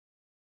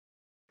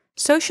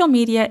Social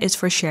media is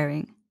for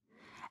sharing.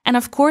 And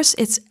of course,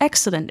 it's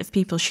excellent if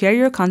people share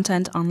your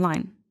content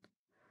online.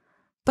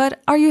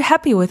 But are you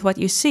happy with what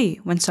you see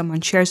when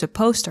someone shares a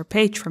post or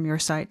page from your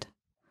site?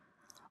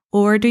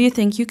 Or do you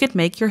think you could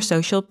make your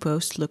social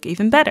post look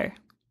even better?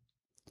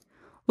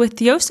 With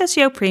Yoast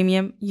SEO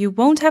Premium, you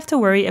won't have to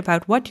worry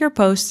about what your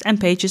posts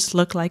and pages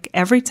look like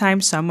every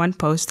time someone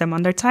posts them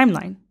on their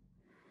timeline.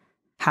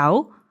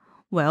 How?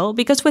 Well,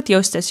 because with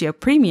Yoast SEO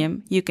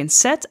Premium, you can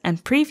set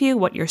and preview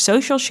what your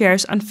social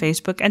shares on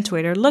Facebook and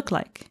Twitter look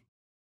like.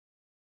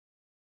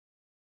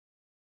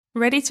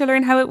 Ready to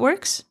learn how it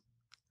works?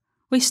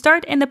 We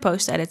start in the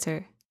post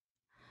editor.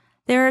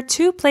 There are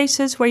two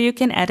places where you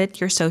can edit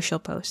your social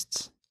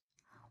posts.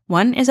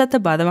 One is at the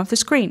bottom of the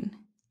screen,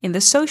 in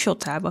the Social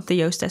tab of the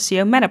Yoast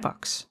SEO meta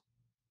box.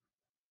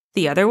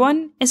 The other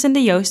one is in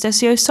the Yoast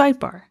SEO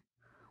sidebar,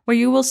 where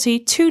you will see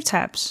two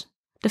tabs,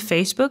 the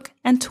Facebook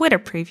and Twitter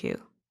preview.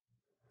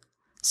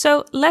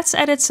 So let's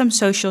edit some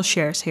social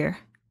shares here.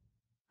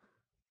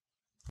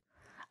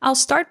 I'll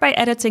start by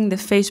editing the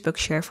Facebook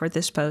share for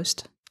this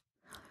post.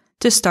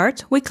 To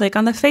start, we click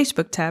on the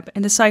Facebook tab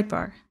in the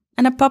sidebar,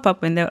 and a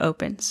pop-up window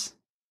opens.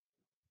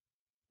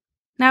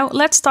 Now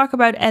let's talk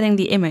about adding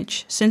the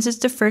image, since it's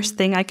the first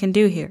thing I can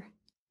do here.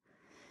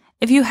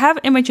 If you have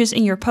images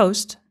in your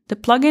post, the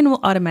plugin will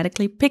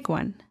automatically pick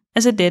one,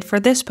 as it did for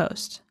this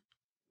post.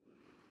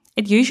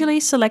 It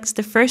usually selects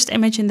the first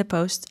image in the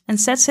post and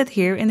sets it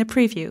here in the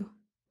preview.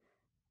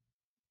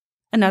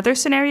 Another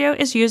scenario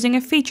is using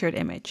a featured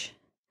image.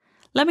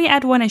 Let me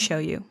add one and show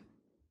you.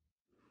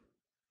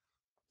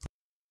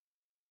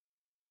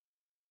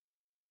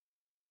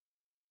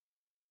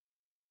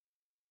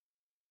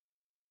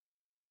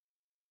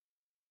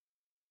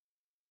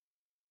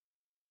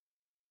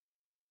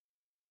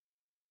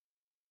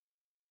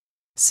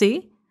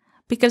 See?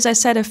 Because I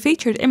set a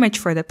featured image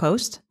for the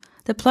post,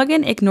 the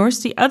plugin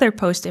ignores the other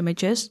post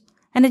images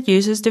and it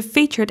uses the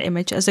featured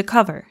image as a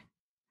cover.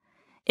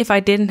 If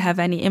I didn't have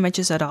any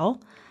images at all,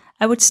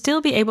 I would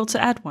still be able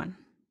to add one.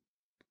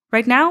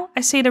 Right now,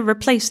 I see the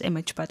Replace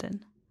Image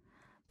button.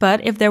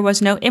 But if there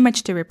was no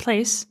image to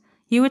replace,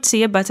 you would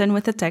see a button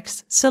with the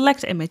text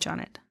Select Image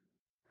on it.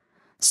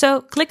 So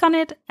click on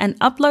it and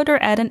upload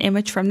or add an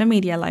image from the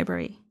media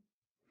library.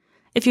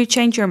 If you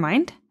change your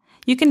mind,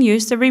 you can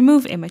use the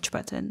Remove Image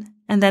button,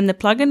 and then the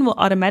plugin will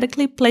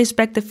automatically place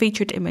back the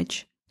featured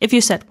image, if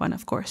you set one,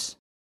 of course.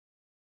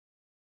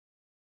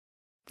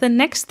 The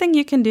next thing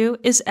you can do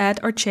is add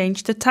or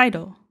change the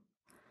title.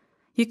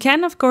 You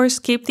can, of course,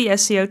 keep the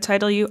SEO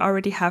title you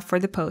already have for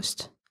the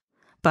post.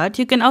 But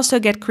you can also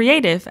get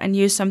creative and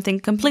use something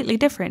completely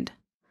different,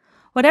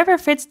 whatever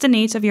fits the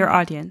needs of your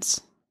audience.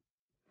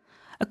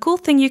 A cool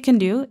thing you can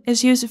do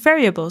is use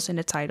variables in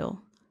the title.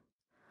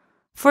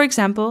 For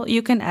example,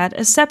 you can add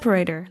a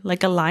separator,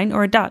 like a line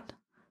or a dot,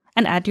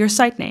 and add your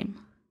site name.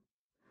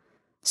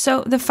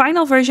 So the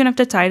final version of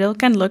the title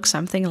can look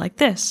something like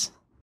this.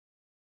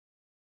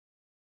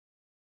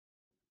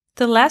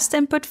 The last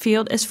input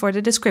field is for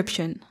the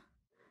description.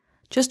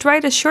 Just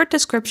write a short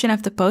description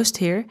of the post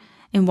here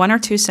in 1 or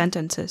 2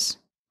 sentences.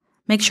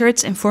 Make sure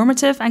it's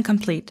informative and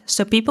complete,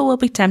 so people will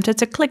be tempted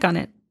to click on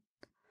it.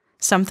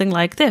 Something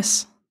like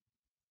this.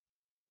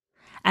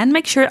 And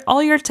make sure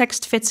all your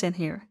text fits in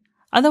here.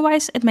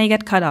 Otherwise, it may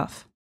get cut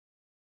off.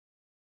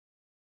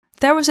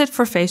 That was it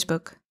for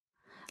Facebook.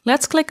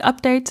 Let's click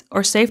Update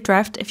or Save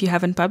Draft if you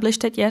haven't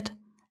published it yet,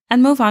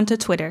 and move on to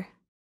Twitter.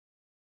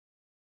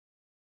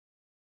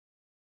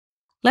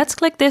 Let's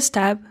click this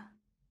tab,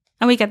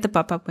 and we get the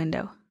pop-up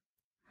window.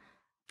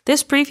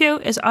 This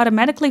preview is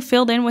automatically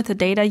filled in with the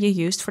data you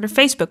used for the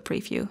Facebook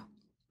preview.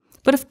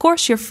 But of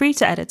course, you're free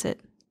to edit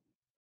it.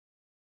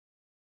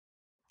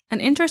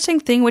 An interesting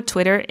thing with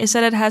Twitter is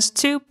that it has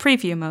 2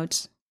 preview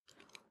modes.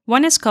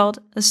 One is called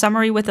a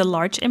summary with a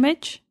large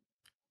image,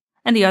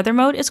 and the other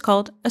mode is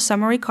called a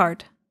summary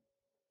card.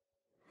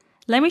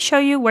 Let me show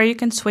you where you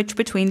can switch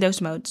between those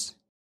modes.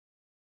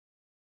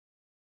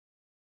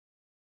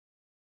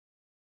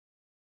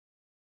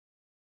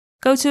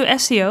 Go to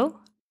SEO,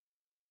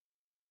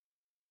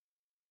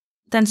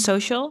 then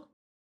Social,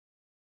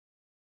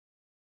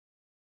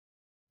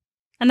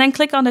 and then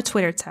click on the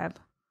Twitter tab.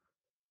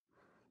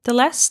 The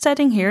last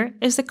setting here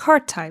is the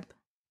card type.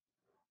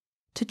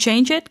 To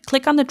change it,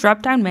 click on the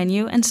drop-down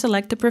menu and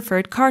select the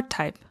preferred card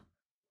type.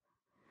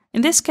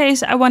 In this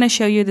case, I want to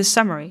show you the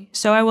summary,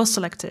 so I will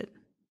select it.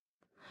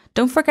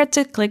 Don't forget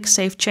to click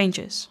Save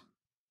Changes.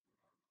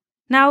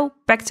 Now,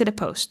 back to the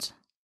post.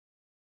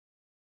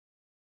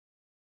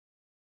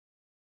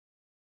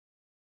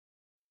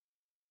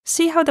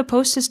 See how the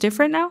post is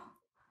different now?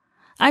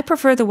 I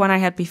prefer the one I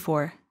had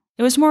before.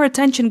 It was more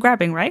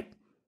attention-grabbing, right?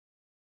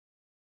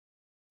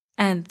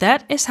 And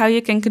that is how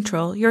you can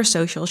control your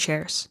social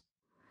shares.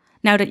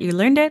 Now that you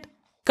learned it,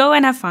 go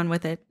and have fun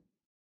with it.